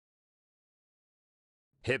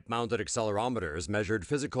Hip-mounted accelerometers measured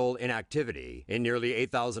physical inactivity in nearly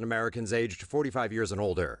 8,000 Americans aged 45 years and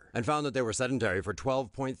older, and found that they were sedentary for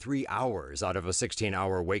 12.3 hours out of a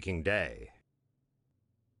 16-hour waking day.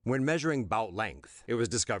 When measuring bout length, it was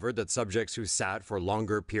discovered that subjects who sat for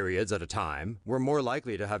longer periods at a time were more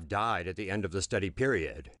likely to have died at the end of the study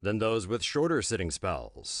period than those with shorter sitting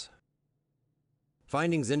spells.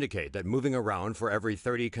 Findings indicate that moving around for every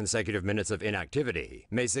 30 consecutive minutes of inactivity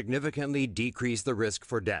may significantly decrease the risk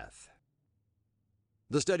for death.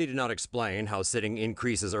 The study did not explain how sitting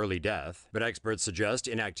increases early death, but experts suggest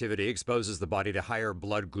inactivity exposes the body to higher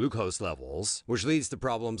blood glucose levels, which leads to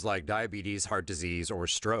problems like diabetes, heart disease, or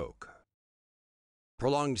stroke.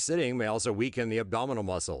 Prolonged sitting may also weaken the abdominal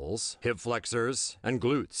muscles, hip flexors, and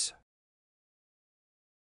glutes.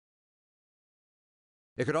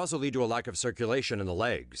 It could also lead to a lack of circulation in the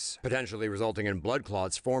legs, potentially resulting in blood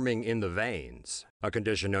clots forming in the veins, a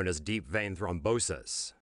condition known as deep vein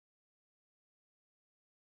thrombosis.